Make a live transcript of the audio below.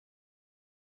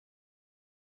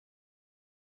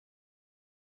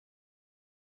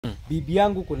bibi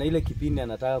yangu kuna ile kipindi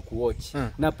anataka kuwatch.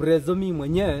 Na prezo mimi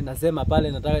mwenyewe nasema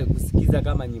pale nataka kusikiza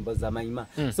kama nyimbo za Maima.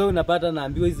 So unapata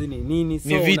naambiwa hizi ni nini?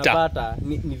 So unapata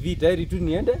ni vita heri tu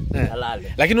niende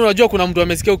halale. Lakini unajua kuna mtu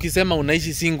amesikia ukisema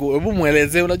unaishi single. Hebu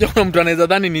muelezee. Unajua kuna mtu anaweza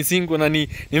dhani ni single na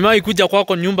nimewahi kuja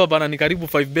kwako nyumba bana ni karibu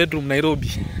 5 bedroom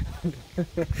Nairobi.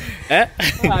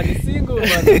 Ni single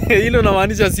bana. Ile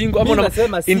unamaanisha single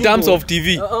hapo in terms of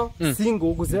TV.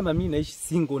 Single kusema mimi naishi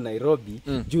single Nairobi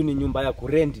juu ni nyumba ya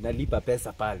kurent nalipa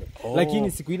pesa pale.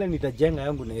 Lakini siku ile nitajenga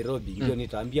yangu Nairobi ndio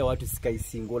nitaambia watu sikai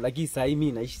single, lakini sasa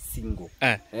mimi naishi single.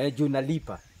 Juu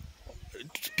nalipa.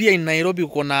 Pia in Nairobi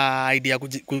uko na idea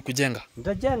kujenga?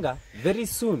 Nitajenga very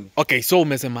soon. Okay, so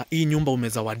umesema hii nyumba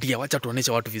umezawadia. Wacha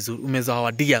tuoneshe watu vizuri.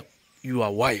 Umezawadia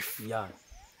your wife. Yeah.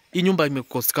 Hii nyumba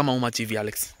imekost kama how much hivi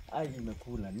Alex?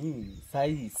 Imekula nini?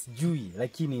 Sahi sijui,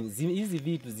 lakini hizi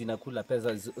vitu zinakula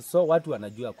pesa. So watu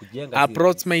wanajua kujenga.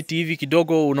 Approximate hivi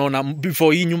kidogo unaona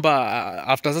before hii nyumba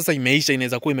after sasa imeisha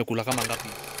inaweza kuwa imekula kama ngapi?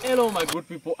 Hello my good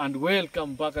people and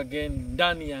welcome back again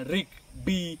ndani ya Rick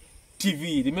B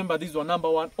TV. Remember this is our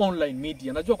 #1 online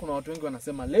media. Najua kuna watu wengi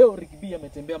wanasema leo Rick B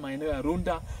ametembea maeneo ya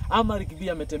Runda ama Rick B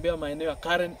ametembea maeneo ya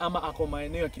Karen ama ako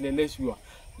maeneo ya Kileleshwa.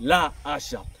 La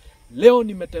asha. Leo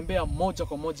nimetembea moja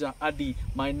kwa moja hadi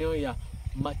maeneo ya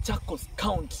Machakos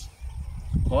County.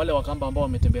 Kwa wale wakamba ambao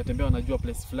wametembea wanajua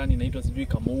place fulani inaitwa sijui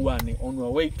Kamuua, ni on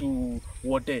our way to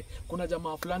Wote. Kuna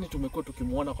jamaa fulani tumekuwa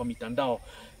tukimuona kwa mitandao.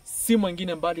 Si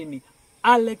mwingine mbali ni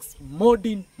Alex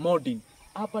Modin.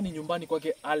 Hapa ni nyumbani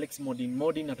kwake Alex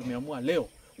Modin na tumeamua leo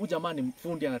huyu jamaa ni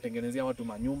mfundi anatengenezea watu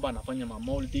manyumba, anafanya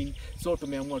molding. So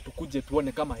tumeamua tukuje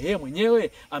tuone kama yeye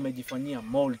mwenyewe amejifanyia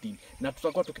molding. Na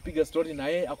tutakuwa tukipiga story na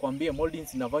yeye akwambie molding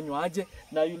zinafanywa aje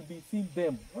na you'll be seeing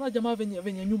them. Unaona jamaa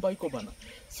venye nyumba iko bana.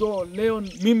 So leo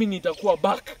mimi nitakuwa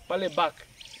pale back.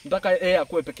 Nataka yeye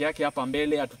akue peke yake hapa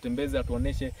mbele atutembeze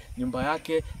atuoneshe nyumba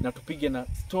yake na tupige na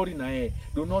story na yeye.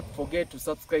 Do not forget to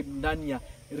subscribe ndani ya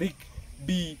Rick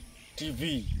B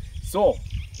TV. So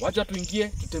wacha tuingie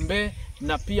tutembee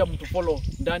na pia mtu follow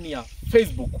ndani ya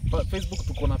Facebook. Facebook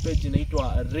tuko na page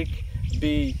inaitwa Rick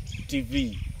B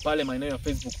TV. Pale maeneo ya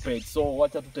Facebook page. So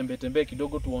wacha tutembee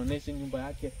kidogo tuoneshe nyumba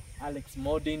yake Alex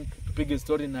Modin, tupige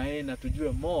story na yeye na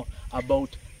tujue more about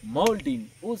molding.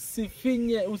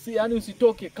 Usifinye, yani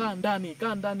usitoke, kaa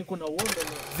ndani kuna uondo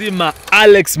zima.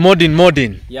 Alex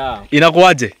Modin. Yeah.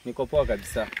 Inakuaje? Niko poa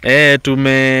kabisa.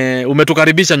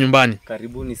 Umetukaribisha nyumbani.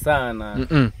 Karibuni sana.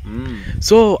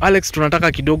 So Alex,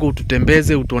 tunataka kidogo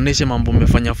ututembeze, utuoneshe mambo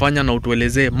umefanya na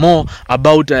utuelezee more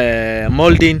about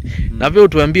molding. Na pia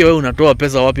utuambie wewe unatoa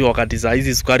pesa wapi wakati saa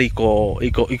hizi sukari iko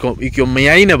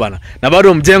 400 bana. Na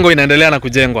bado mjengo inaendelea na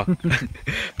kujengwa.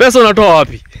 Pesa unatoa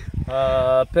wapi?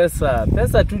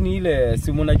 Pesa tu ni ile,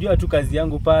 si mnajua tu kazi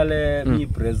yangu pale, mimi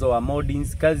prezo wa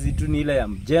moldings, kazi tu ni ile ya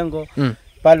mjengo.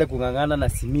 Pale kungangana na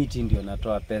simiti ndio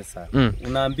natoa pesa.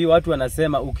 Unaambiwa watu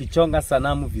wanasema ukichonga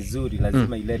sanamu vizuri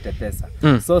lazima ilete pesa.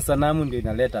 So sanamu ndio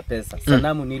inaleta pesa.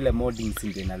 Sanamu ni ile moldings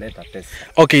ndio inaleta pesa.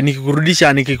 Okay,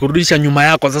 nikikurudisha nyuma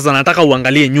yako sasa nataka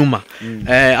uangalie nyuma.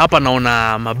 Hapa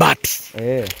naona mabati.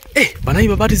 Bana hii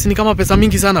mabati si ni kama pesa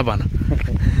mingi sana bana.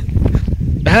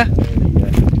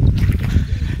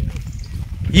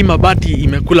 Hii mabati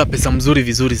imekula pesa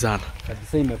vizuri sana.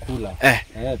 Kabisa imekula.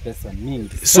 Pesa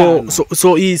mingi sana.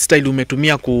 So hii style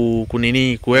umetumia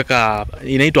kunini kuweka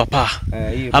inaitwa paa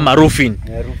ama roofing.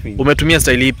 Umetumia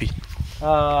style ipi?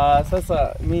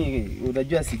 Sasa mimi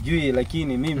unajua sijui,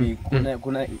 lakini mimi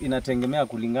kuna inategemea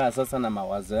kulingana sasa na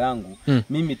mawazo yangu.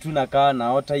 Mimi tu nakaa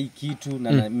naota hii kitu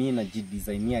na mimi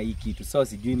najidesignia hii kitu. So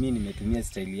sijui mimi nimetumia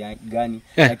style gani,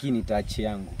 lakini touch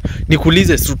yangu.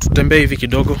 Nikuulize tutembee hivi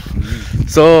kidogo.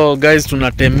 So guys,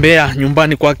 tunatembea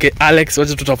nyumbani kwake Alex.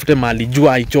 Wacha tutafute mahali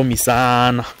jua haichomi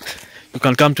sana. You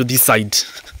can come to this side.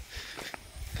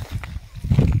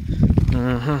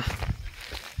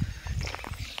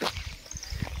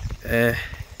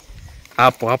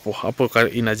 Hapo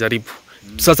inajaribu.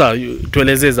 Sasa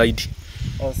tuelezee zaidi.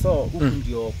 So huku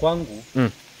ndio kwangu.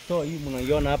 So hii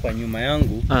mnaiona hapa nyuma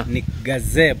yangu ni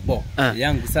gazebo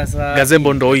yangu. Sasa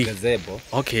gazebo ndo hii. Gazebo.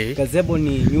 Okay. Gazebo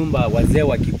ni nyumba wazee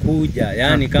wakikuja,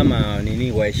 yani kama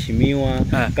nini waheshimiwa,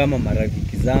 kama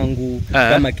marafiki zangu,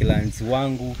 kama clients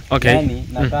wangu. Yani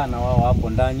nakaa na wao hapo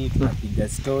ndani tunapiga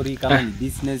story, kama ni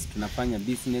business tunafanya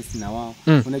business na wao.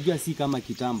 Unajua si kama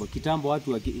kitambo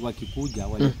watu wakikuja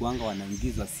walikuanga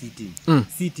wanaingizwa sitting.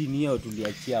 Sitting hiyo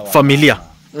tuliachia familia.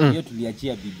 Hiyo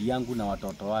tuliachia bibi yangu na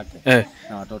watoto wake.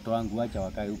 Na watoto wangu wacha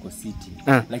wakae huko city.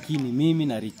 Lakini mimi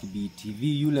na Rick B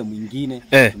TV yule mwingine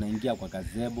tunaingia kwa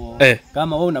gazebo.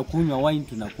 Kama wewe unakunywa wine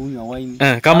tunakunywa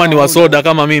wine. Kama ni wasoda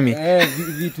kama mimi.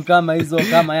 Vitu kama hizo,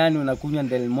 kama yani unakunywa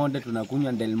Del Monte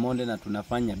tunakunywa Del Monte na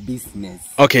tunafanya business.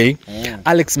 Okay.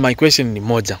 Alex, my question ni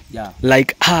moja.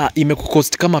 Like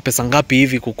imekukost kama pesa ngapi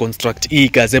hivi kuconstruct hii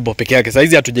gazebo peke yake?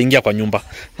 Saizi hatujaingia kwa nyumba.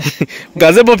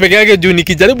 Gazebo peke yake juu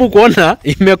nikijaribu kuona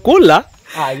imekula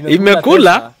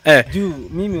juu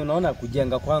mimi unaona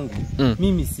kujenga kwangu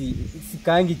mimi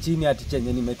sikaangi chini ati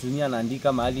chenye nimetumia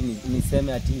naandika mahali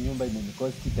niseme ati nyumba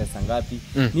imenikosti pesa ngapi.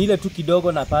 Ni ile tu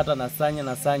kidogo napata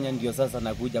nasanya ndio sasa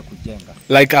nakuja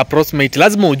kujenga. Like approximate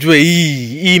lazima ujue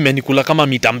hii imenikula kama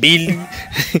mita 2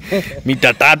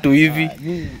 mita 3 hivi.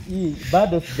 Hii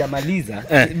bado sijamaliza.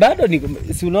 Bado ni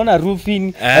si unaona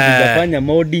roofing, hatujafanya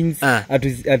moldings,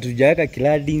 hatujaweka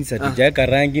claddings, hatujaweka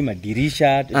rangi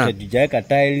madirisha, hatujaweka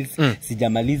tiles,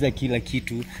 sijamaliza kila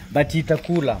kitu but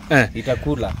itakula.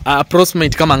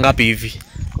 Approximate kama ngapi hivi?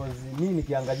 Because mimi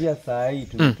nikiangalia saa hii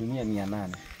tunatumia 800.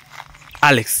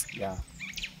 Alex.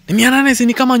 Ni 800 si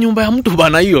ni kama nyumba ya mtu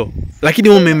bana hiyo. Lakini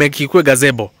umemekikwe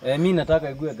gazebo. Mimi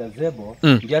nataka igue gazebo,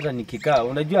 ndio hata nikikaa.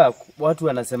 Unajua watu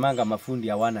wanasemanga mafundi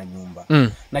hawana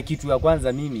nyumba. Na kitu ya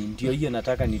kwanza mimi ndio hiyo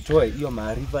nataka nitoe hiyo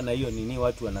maarifa na hiyo nini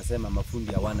watu wanasema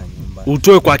mafundi hawana nyumba.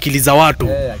 Utoe kwa akili za watu.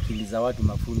 Akili za watu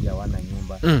mafundi hawana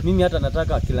nyumba. Mimi hata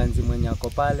nataka kilanzi mwenye ako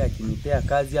pale akinipea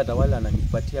kazi hata wale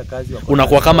ananipatia kazi wako.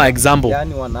 Unakuwa kama example.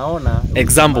 Yaani wanaona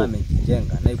example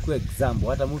amejenga na ikuwe example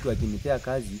hata mtu akinipea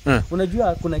kazi.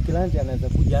 Unajua kuna kilanzi anaweza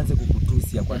kuja anze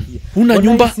kukutusia kwa hiyo. Una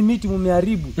nyumba simiti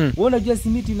mumeharibu. Wewe unajua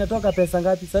simiti inatoka pesa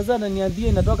ngapi? Sasa ananiambia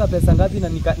inatoka pesa ngapi na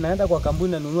naenda kwa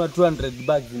kampuni nanunua 200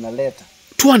 bags inaleta.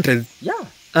 200?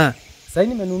 Sasa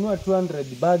nimenunua 200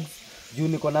 bags juu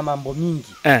niko na mambo mingi.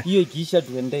 Hiyo ikiisha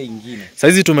tuende ingine. Sasa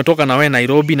hizi tumetoka na wewe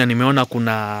Nairobi na nimeona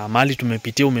kuna mahali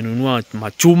tumepitia umenunua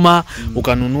machuma,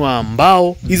 ukanunua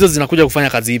mbao. Hizo zinakuja kufanya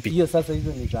kazi ipi? Hiyo sasa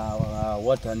hizo ni za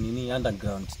water nini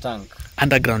underground tank.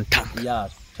 Underground tank.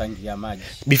 Tangi ya maji.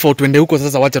 Before tuende huko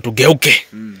sasa wacha tugeuke.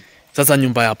 Sasa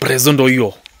nyumba ya prezo ndo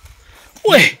hiyo.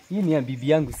 Hii ni ya bibi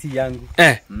yangu si yangu.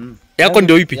 Yako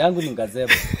ndio ipi? Yangu ni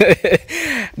gazebo.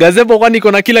 Gazebo kwani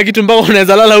iko na kila kitu mpaka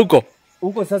unaweza lala huko?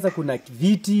 Huko sasa kuna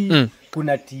viti,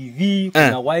 kuna TV,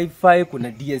 kuna wifi,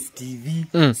 kuna DSTV.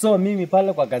 So mimi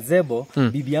pale kwa gazebo,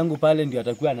 bibi yangu pale ndio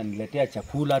atakuwa ananiletea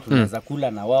chakula, tunaweza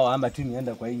kula na wao ama tu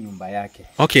nienda kwa hii nyumba yake.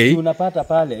 Okay. Unapata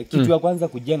pale kitu ya kwanza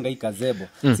kujenga hii gazebo.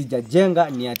 Sijajenga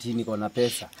ni ati niko na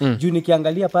pesa. Juu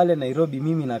nikiangalia pale Nairobi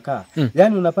mimi nakaa.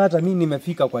 Yaani unapata mimi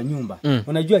nimefika kwa nyumba.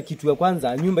 Unajua kitu ya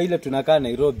kwanza nyumba ile tunakaa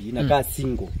Nairobi inakaa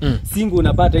single. Single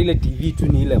unapata ile TV tu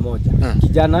ni ile moja.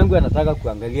 Kijana wangu anataka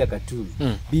kuangalia cartoon.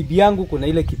 Bibi yangu kuna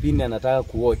ile kipindi anataka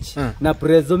kuwatch. Na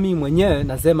prezo mimi mwenyewe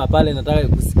nasema pale nataka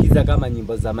kusikiza kama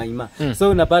nyimbo za Maima. So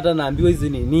unapata naambiwa hizi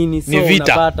ni nini? So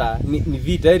unapata ni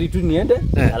vita ili tu niende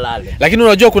halale. Lakini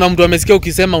unajua kuna mtu amesikia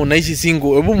ukisema unaishi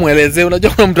single. Hebu muelezee.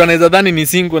 Unajua kuna mtu anaweza dhani ni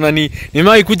single na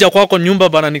nimewahi kuja kwako nyumba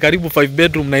bana ni karibu 5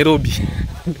 bedroom Nairobi.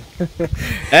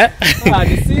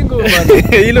 Ni single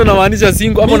bana. Hilo unamaanisha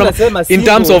single hapo in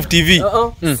terms of TV.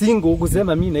 Single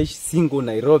kusema mimi naishi single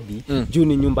Nairobi juu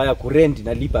ni nyumba ya kurent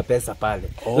nalipa pesa pale.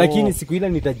 Lakini siku ile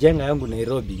nitajenga yangu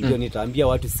Nairobi ndio nitaambia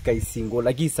watu sikai single,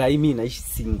 lakini sasa mimi naishi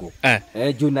single.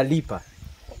 Juu nalipa.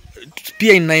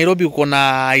 Pia in Nairobi uko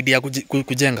na idea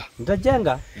kujenga?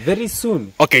 Nitajenga very soon.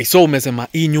 Okay, so umesema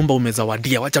hii nyumba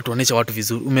umezawadia. Wacha tuoneshe watu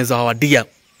vizuri. Umezawadia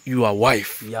your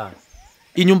wife.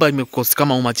 Hii nyumba imekost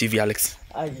kama how much hivi Alex?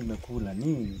 Imekula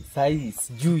nini? Sai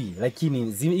sijui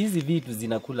lakini hizi vitu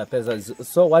zinakula pesa.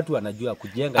 So watu wanajua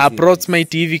kujenga.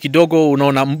 Approximate hivi kidogo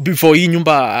unaona before hii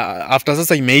nyumba after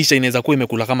sasa imeisha inaweza kuwa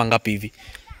imekula kama ngapi hivi?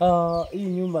 Hii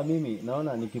nyumba mimi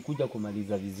naona nikikuja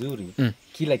kumaliza vizuri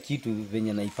kila kitu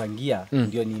venye naipangia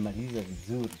ndio niimalize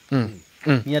vizuri.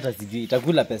 Mimi hata sijui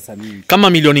itakula pesa mingi. Kama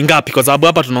milioni ngapi? Kwa sababu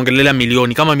hapa tunaongelelea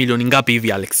milioni. Kama milioni ngapi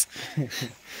hivi Alex?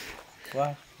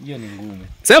 Hiyo ni ngumu.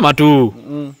 Sema tu.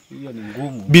 Hiyo ni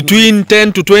ngumu. Between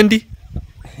 10 to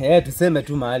 20? Tuseme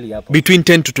tu mahali hapo. Between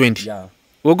 10 to 20.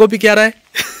 Uogopi kiara?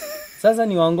 Sasa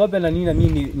ni waongope na nini na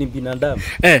mimi ni binadamu.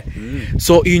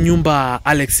 So hii nyumba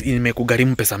Alex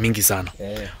imekugharimu pesa mingi sana.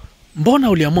 Mbona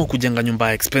uliamua kujenga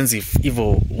nyumba expensive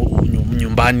hivyo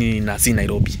nyumbani na si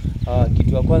Nairobi?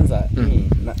 Kitu ya kwanza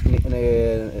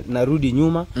narudi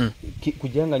nyuma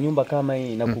kujenga nyumba kama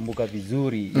hii nakumbuka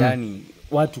vizuri. Yani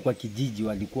watu kwa kijiji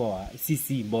walikuwa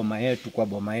sisi boma yetu kwa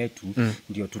boma yetu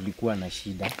ndio tulikuwa na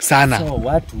shida sana. So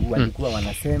watu walikuwa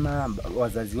wanasema,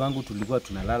 wazazi wangu tulikuwa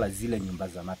tunalala zile nyumba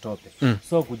za matope.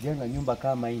 So kujenga nyumba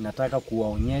kama hii nataka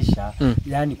kuwaonyesha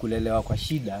yani kulelewa kwa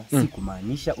shida si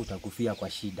kumaanisha utakufia kwa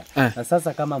shida. Na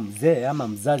sasa kama mzee ama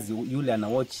mzazi yule ana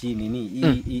watch nini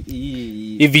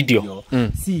hii video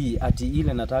si ati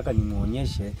ile nataka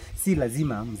nimuonyeshe, si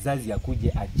lazima mzazi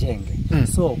akuje ajenge.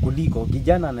 So kuliko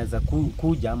kijana anaweza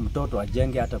kuja mtoto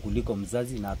ajenge hata kuliko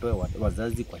mzazi na atoe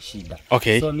wazazi kwa shida.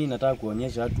 So mimi nataka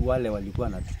kuonyesha watu wale walikuwa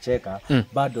natucheka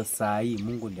bado saa hii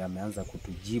Mungu ndiye ameanza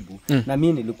kutujibu. Na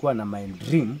mimi nilikuwa na my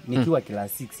dream nikiwa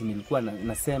class 6 nilikuwa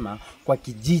nasema kwa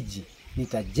kijiji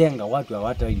nitajenga watu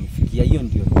hawatainifikia. Hiyo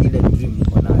ndio ile dream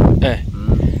niko nayo.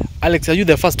 Alex, are you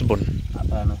the first born?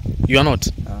 Hapana. You are not?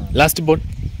 Last born?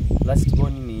 Last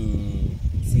born ni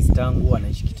sistangu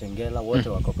anaishi Kitengela, wote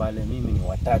wako pale. Mimi ni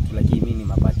watatu lakini mimi ni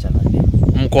mapacha na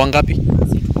demu. Mko wangapi?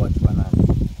 Sisi tuko watu 8.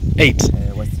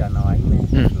 8. Wasichana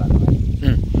 4, fulana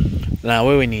 4. Na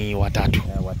wewe ni watatu?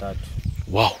 Watatu.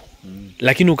 Wow.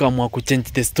 Lakini ukaamua kuchange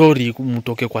the story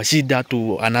mtoke kwa shida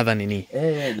to another nini?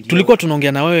 Tulikuwa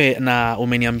tunaongea na wewe na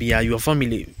umeniambia your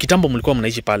family kitambo mlikuwa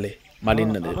mnaishi pale mali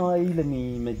ile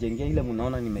nimejengea, ile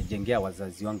mnaona nimejengea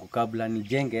wazazi wangu. Kabla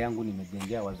nijenge yangu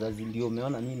nimejengea wazazi, ndio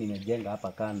umeona mimi nimejenga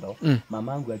hapa kando.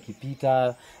 Mamangu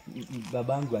akipita,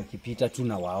 babangu akipita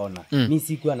tunawaona. Mimi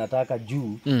siku nataka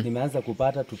juu nimeanza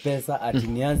kupata tu pesa ati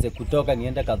nianze kutoka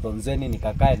niende Kadhonzeni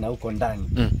nikakae na huko ndani.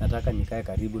 Nataka nikae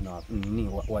karibu na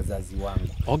wazazi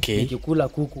wangu. Nikikula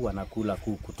kuku wanakula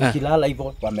kuku, tukilala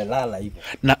hivyo wamelala hivyo.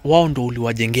 Na wao ndo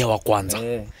uliwajengea wa kwanza.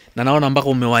 Na naona mpaka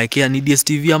umewaekea ni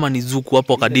DSTV ama ni Zuku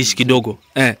hapo kadishi kidogo.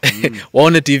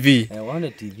 Waone TV.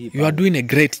 Waone TV. You are doing a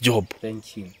great job.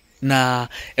 Thank you. Na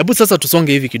hebu sasa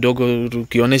tusonge hivi kidogo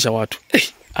tukionyesha watu.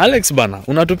 Alex bana,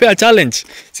 unatupea challenge.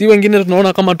 Si wengine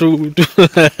tunaona kama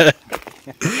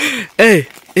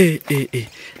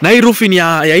Na hii roofing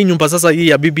ya hii nyumba sasa hii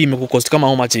ya bibi imekukost kama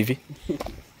how much hivi?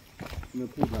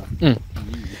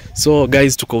 So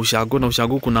guys, tuko ushago na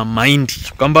ushago kuna mahindi.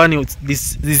 Kambani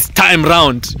this time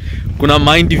round kuna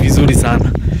mahindi vizuri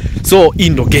sana. So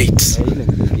in the gate.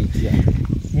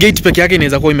 Gate peke yake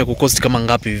inaweza kuwa imekukost kama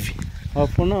ngapi hivi?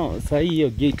 For now, saa hiyo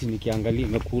gate nikiangalia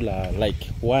imekula like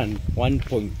 1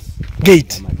 point.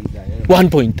 Gate 1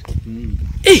 point.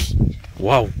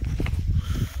 Wow.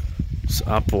 So,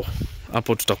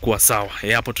 hapo tutakuwa sawa.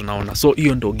 Hapo tunaona. So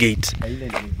hiyo ndo gate.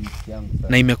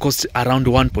 Na imecost around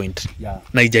 1 point.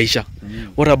 Na ijaisha.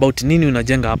 What about nini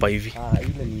unajenga hapa hivi?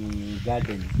 Ile ni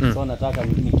garden. So nataka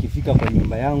nikifika kwa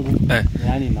nyumba yangu,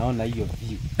 yani naona hiyo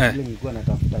view. Ile nilikuwa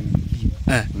natafuta ni view.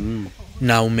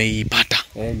 Na umeipata?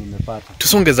 Nimepata.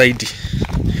 Tusonge zaidi.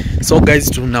 So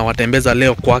guys, tunawatembeza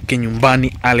leo kwake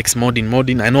nyumbani Alex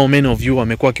Modin. I know many of you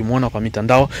wamekuwa kimuona kwa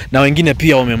mitandao na wengine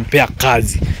pia wamempea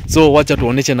kazi. So wacha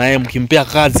tuoneshe na yeye mkimpea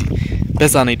kazi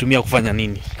pesa anaitumia kufanya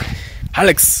nini.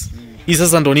 Alex, hii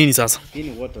sasa ndo nini sasa? Hii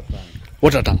ni water tank.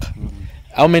 Water tank.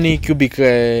 How many cubic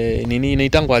nini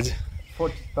inaitangwa aje?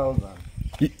 40,000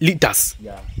 liters.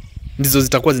 Ndizo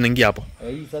zitakuwa zinaingia hapo.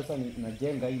 Hii sasa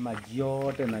najenga hii maji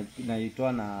yote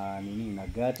naitoa na nini na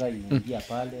gata inaingia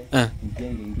pale.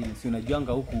 Nijenge nyingine. Si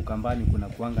unajuanga huku Ukambani kuna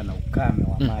kuanga na ukame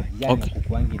wa maji. Yani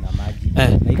kukuangi na maji.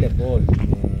 Na ile ball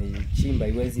chimba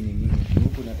iwezi nini.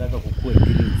 Huku nataka kukue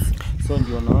greens. So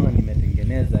ndio unaona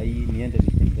nimetengeneza hii, niende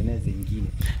nitengeneze nyingine.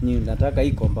 Nataka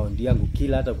hii compound yangu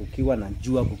kila hata kukiwa na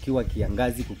jua, kukiwa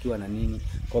kiangazi, kukiwa na nini,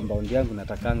 compound yangu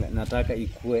nataka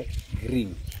ikue green.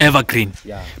 Evergreen.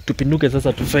 Tupinduke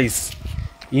sasa tu face.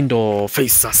 Hii ndo face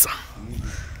sasa.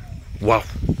 Wow.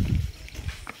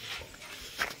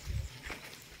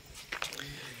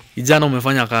 Ijana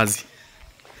umefanya kazi.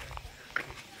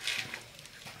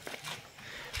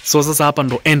 So sasa hapa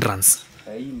ndo entrance.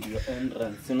 Hii ndio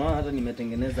entrance. Unaona hata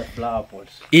nimetengeneza flower pot.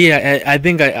 I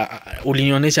think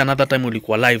ulinionyesha another time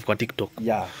ulikuwa live kwa TikTok.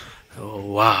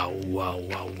 Wow.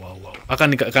 Aka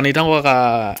kanaitangwa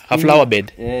ka flower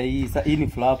bed. Hii ni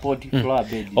flower pot, flower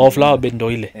bed. Flower bed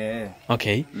ndo ile.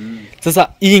 Okay. Sasa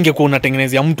hii ingekuwa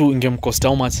unatengenezea mtu ingemcost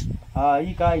how much?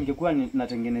 Hii kaa ingekuwa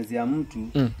natengenezea mtu,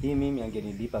 hii mimi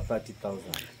angenilipa 30,000.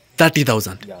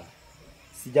 30,000.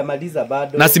 Sijamaliza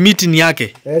bado. Na simiti ni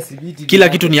yake. Simiti. Kila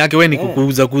kitu ni yake, wewe ni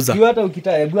kuuza. Hiyo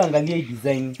hata hebu angalia hii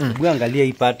design, hebu angalia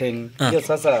hii pattern. Hiyo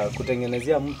sasa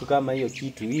kutengenezea mtu kama hiyo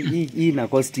kitu, hii ina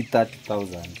cost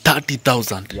 30,000.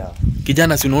 30,000.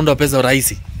 Kijana, si unaondoa pesa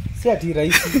rahisi? Si ati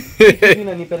rahisi. Mimi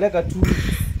nanipeleka 2 weeks.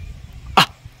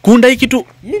 Kuunda hii kitu?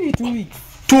 Hii ni 2 weeks.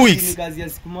 2 weeks. Ni kazi ya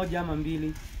siku moja ama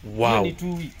 2. Wow. Ni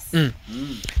 2 weeks.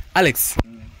 Alex,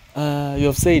 you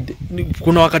have said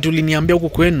kuna wakati uliniambia huko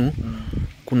kwenu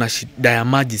kuna shida ya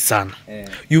maji sana.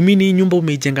 You mean hii nyumba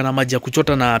umeijenga na maji ya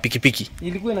kuchota na pikipiki?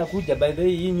 Ilikuwa inakuja by the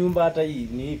way, hii nyumba hata hii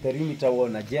ni perimeter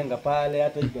wall najenga pale,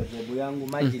 hata hii gazebo yangu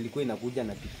maji ilikuwa inakuja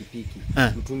na pikipiki.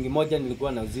 Mtungi moja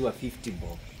nilikuwa nauziwa 50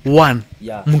 bob. One?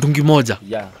 Yeah. Mtungi moja?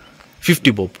 Yeah.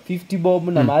 50 bob? 50 bob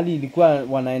na mahali ilikuwa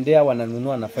wanaendea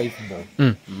wananunua na 5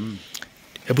 bob.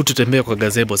 Hebu tutembee kwa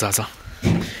gazebo sasa.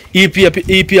 Hii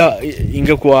pia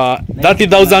ingekuwa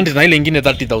 30,000 na ile nyingine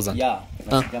 30,000. Yeah,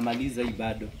 na sijamaliza hii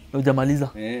bado. Hujamaliza?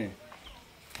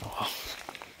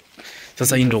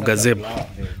 Sasa hii ndio gazebo.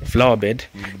 Flower bed.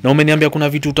 Na umeniambia kuna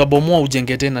vitu utabomoa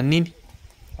ujenge tena nini?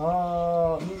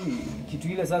 Kitu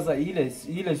ile sasa ile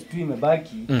situ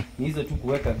imebaki ni hizo tu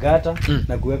kuweka gata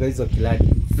na kuweka hizo kilaki.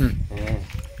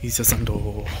 Hii sasa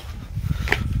ndo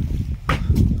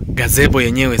gazebo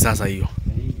yenyewe sasa hiyo.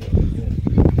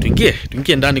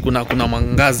 Tuingie ndani, kuna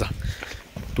mwangaza.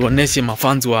 Tuoneshe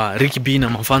mafanzi wa Rick B na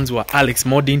mafanzi wa Alex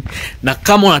Molding. Na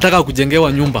kama unataka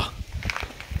kujengewa nyumba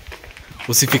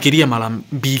usifikirie mara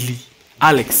mbili,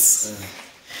 Alex.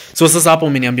 So sasa hapo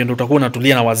umeniambia ndo utakuwa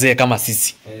unatulia na wazee kama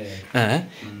sisi.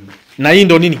 Na hii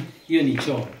ndo nini? Hiyo ni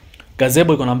choo.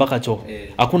 Gazebo iko na mpaka choo.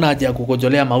 Hakuna haja ya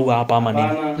kukojolea maua hapa ama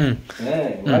nini.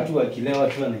 Watu wakilewa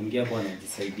tu wanaingia hapo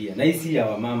wanajisaidia. Na hii si ya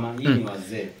wamama, hii ni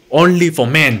wazee. Only for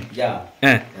men.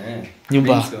 Yeah.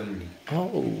 Nyumba.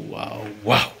 Oh,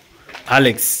 wow.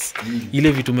 Alex,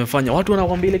 ile vitu umefanya. Watu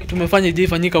wanakuambia ile kitu umefanya je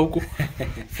ifanyika huko?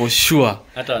 For sure.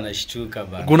 Hata wanashtuka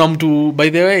bana. Kuna mtu, by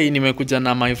the way, nimekuja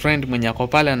na my friend mwenye ako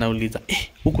pale anauliza,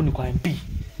 huku ni kwa MP.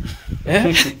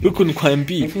 Huku ni kwa MP.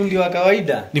 Ni fundi wa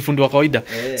kawaida. Ni fundi wa kawaida.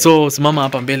 So simama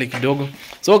hapa mbele kidogo.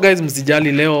 So guys,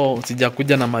 msijali leo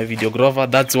sijakuja na my videographer.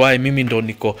 That's why mimi ndo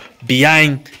niko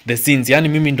behind the scenes. Yani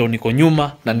mimi ndo niko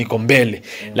nyuma na niko mbele.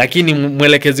 Lakini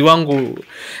mwelekezi wangu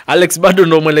Alex bado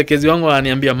ndo mwelekezi wangu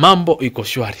ananiambia mambo iko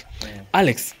shwari.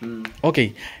 Alex, okay.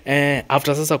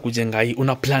 After sasa kujenga hii,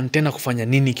 una plan tena kufanya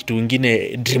nini kitu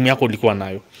kingine dream yako ulikuwa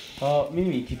nayo?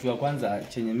 Mimi kitu ya kwanza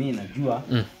chenye mimi najua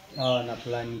na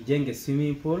plan nijenge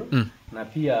swimming pool na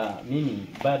pia mimi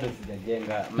bado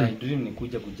sijajenga. My dream ni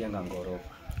kuja kujenga ngorofa.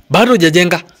 Bado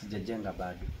hujajenga? Sijajenga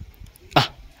bado.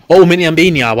 Umeniambia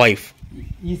hii ni ya wife.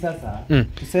 Hii sasa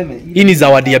tuseme hii ni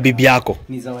zawadi ya bibi yako.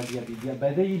 Ni zawadi ya bibi. By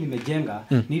the way, hii nimejenga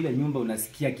ni ile nyumba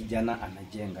unasikia kijana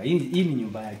anajenga. Hii ni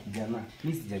nyumba ya kijana.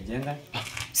 Mimi sijajenga.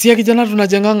 Si ya kijana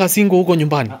tunajenganga single huko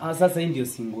nyumbani. Sasa hii ndio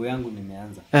single yangu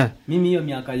nimeanza. Mimi hiyo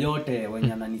miaka yote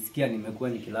wenye ananisikia nimekuwa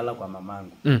nikilala kwa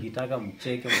mamangu. Nikitaka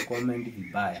mcheke mcomment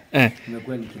vibaya.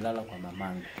 Nimekuwa nikilala kwa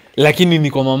mamangu. Lakini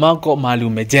ni kwa mamako mahali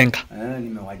umejenga.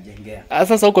 Nimewajengea.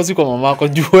 Sasa huko si kwa mamako,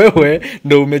 juu wewe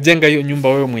ndio umejenga hiyo nyumba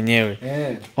wewe mwenyewe.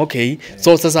 Okay.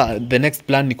 So sasa the next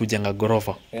plan ni kujenga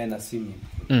gorofa. Na swimming.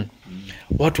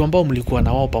 Watu ambao mlikuwa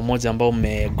na wao pamoja ambao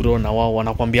mmegrow na wao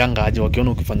wanakuambianga aje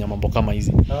wakiona ukifanya mambo kama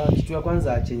hizi? Kitu ya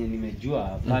kwanza chenye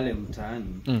nimejua pale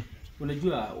mtaani.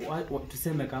 Unajua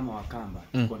tuseme kama Wakamba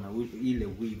tuko na ile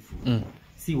wivu.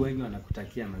 Si wengi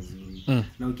wanakutakia mazuri.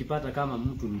 Na ukipata kama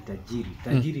mtu ni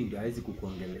tajiri ndio hawezi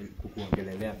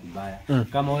kukuongelelea vibaya.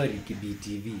 Kama wewe Rick B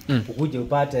TV, ukuje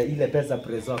upate ile pesa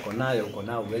prezo uko nayo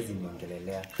huwezi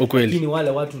niongelelea. Lakini wale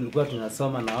watu tulikuwa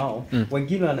tunasoma na wao,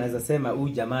 wengine wanaweza sema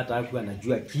huyu jamaa hata hakuwa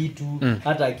anajua kitu,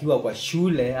 hata akiwa kwa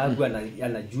shule hakuwa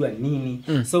anajua nini.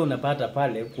 So unapata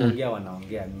pale kuongea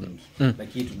wanaongea mingi.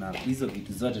 Lakini hizo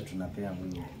vitu zote tunapea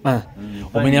Mungu.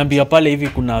 Umeniambia pale hivi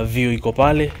kuna view iko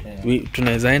pale.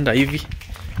 Tunaweza enda hivi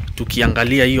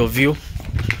tukiangalia hiyo view.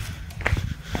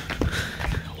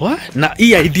 Na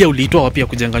hii idea uliitoa wapi ya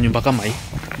kujenga nyumba kama hii?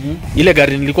 Ile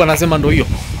gari nilikuwa nasema ndo hiyo.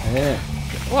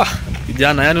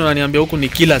 Kijana, yani unaniambia huku ni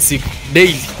kila siku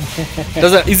daily.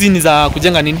 Sasa hizi ni za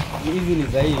kujenga nini? Hizi ni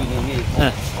za hii nini?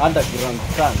 Underground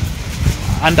tank.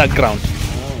 Underground.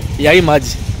 Ya hii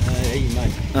maji. Hii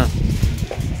maji.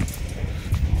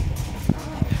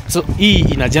 So hii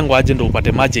inajengwa aje ndo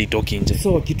upate maji itoki nje?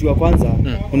 So kitu ya kwanza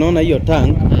unaona hiyo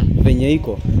tank venye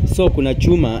iko. So kuna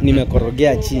chuma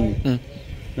nimekorogea chini.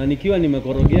 Na nikiwa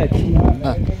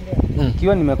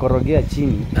nimekorogea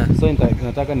chini, so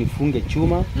nataka nifunge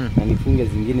chuma na nifunge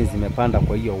zingine zimepanda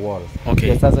kwa hiyo wall.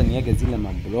 Okay. Sasa niweke zile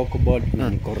block board na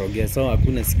nikorogea, so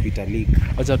hakuna siku italeak.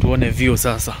 Acha tuone view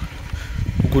sasa.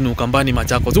 Huku ni Ukambani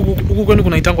Machakos. Huku kwani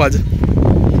kuna itango aje?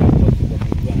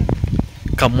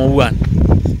 Kamouan.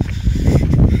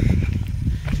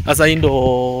 Sasa hii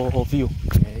ndo view.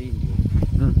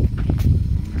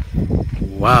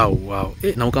 Wow.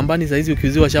 Na Ukambani saa hizi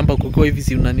ukiuziwa shamba kuko hivi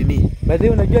si una nini? By the way,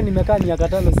 unajua nimekaa miaka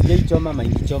 5 sijaichoma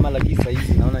mahindi choma, lakini saa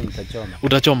hizi naona nitachoma.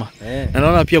 Utachoma? Na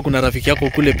naona pia kuna rafiki yako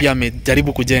kule pia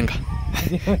amejaribu kujenga.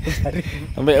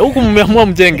 Huku mmeamua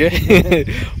mjenge.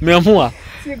 Mmeamua.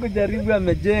 Si kujaribu,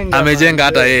 amejenga. Amejenga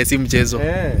hata yeye, si mchezo.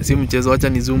 Si mchezo, acha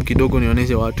ni zoom kidogo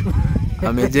nionyeshe watu.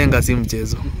 Amejenga, si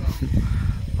mchezo.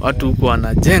 Watu huko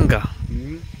wanajenga.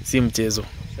 Si mchezo.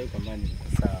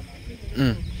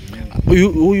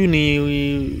 Huyu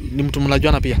ni mtu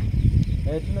mnajuana pia?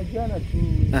 Tunajuana tu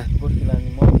kwa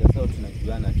fulani moja, so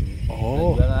tunajuana tu.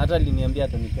 Tunajuana, hata aliniambia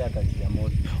atanipea kazi ya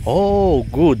mold. Oh,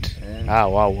 good.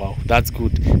 Wow, that's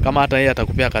good. Kama hata yeye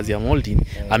atakupea kazi ya molding,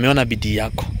 ameona bidii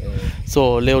yako.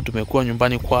 So leo tumekuwa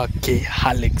nyumbani kwake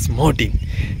Alex Molding,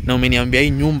 na umeniambia hii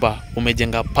nyumba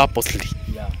umejenga purposely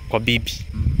kwa bibi.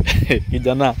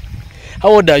 Kijana,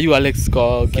 how old are you, Alex?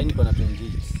 Niko na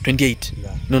 28.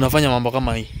 Na unafanya mambo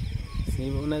kama hii? Si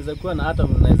unaweza kuwa na hata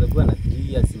unaweza kuwa na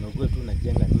 3 years unakuwa tu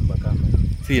unajenga nyumba kama hii.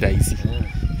 Si rahisi.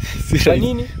 Kwa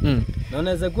nini? Na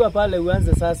unaweza kuwa pale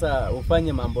uanze sasa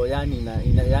ufanye mambo yani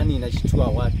inashtua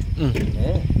watu.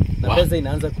 Na pesa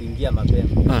inaanza kuingia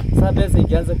mapema. Sasa pesa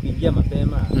ikianza kuingia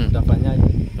mapema utafanyaje?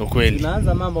 Ukweli.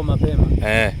 Unaanza mambo mapema.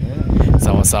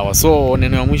 Sawa. So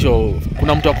neno ya mwisho,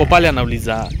 kuna mtu ako pale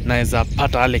anauliza naweza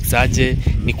pata Alex aje,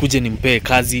 nikuje nimpee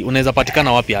kazi. Unaweza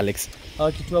patikana wapi, Alex?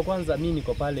 Kitu ya kwanza, mimi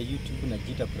niko pale YouTube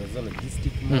najiita Pesa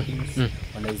Logistic Moldings.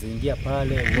 Wanaweza ingia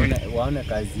pale waone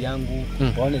kazi yangu,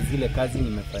 waone zile kazi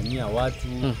nimefanyia watu,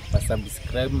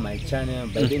 subscribe my channel.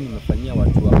 By then nimefanyia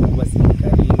watu wakubwa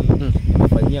serikalini,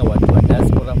 nimefanyia watu wa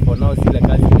diaspora. For now zile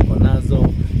kazi niko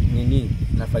nazo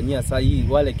nafanyia saa hii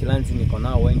wale kilanzi niko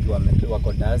nao wengi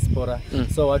wako diaspora.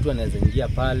 So watu wanaweza ingia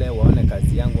pale waone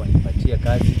kazi yangu, wanipatie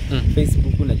kazi.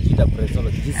 Facebook najiita Pesa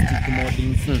Logistic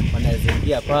Moldings. Wanaweza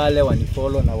ingia pale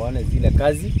wanifollow na waone zile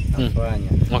kazi nafanya.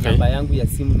 Namba yangu ya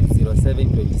simu ni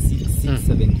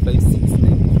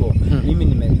 0726675694.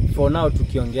 Mimi for now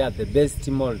tukiongea the best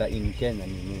molder in Kenya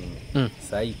ni mimi.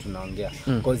 Sasa hii tunaongea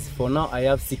because for now I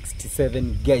have 67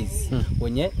 guys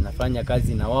wenye nafanya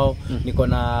kazi na wao. Niko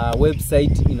na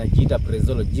website inajiita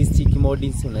Pesa Logistic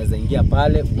Moldings. Unaweza ingia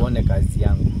pale uone kazi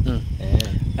yangu.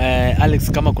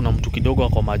 Alex, kama kuna mtu kidogo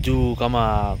ako majuu,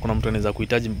 kama kuna mtu anaweza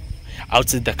kuhitaji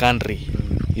outside the country,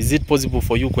 is it possible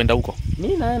for you kwenda huko?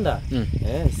 Mimi naenda.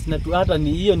 Sina tu hata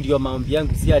ni hiyo ndio maombi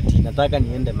yangu, si ati nataka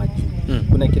niende majuu.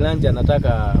 Kuna kilanja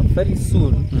nataka very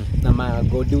soon na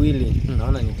God willing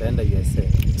naona nitaenda USA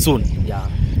soon.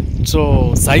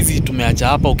 So saizi tumeacha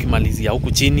hapa, ukimalizia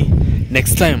huku chini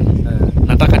next time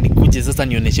nataka nikuje sasa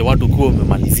nionyeshe watu kwa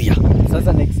umemalizia.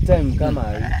 Sasa next time kama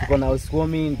tuko na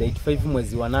housewarming date 5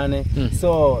 mwezi wa 8.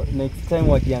 So next time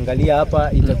wakiangalia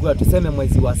hapa itakuwa tuseme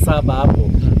mwezi wa 7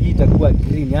 hapo. Hii itakuwa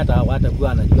green, hata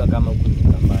hawatakuwa anajua kama huko ni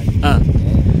kambani.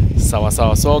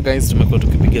 Sawa. So guys, tumekuwa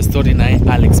tukipiga story naye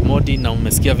Alex Molding, na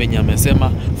umesikia venye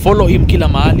amesema follow him kila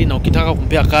mahali, na ukitaka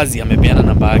kumpea kazi amepeana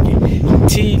namba yake.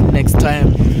 Till next time,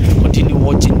 continue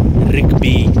watching Rick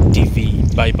B TV.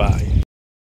 Bye bye.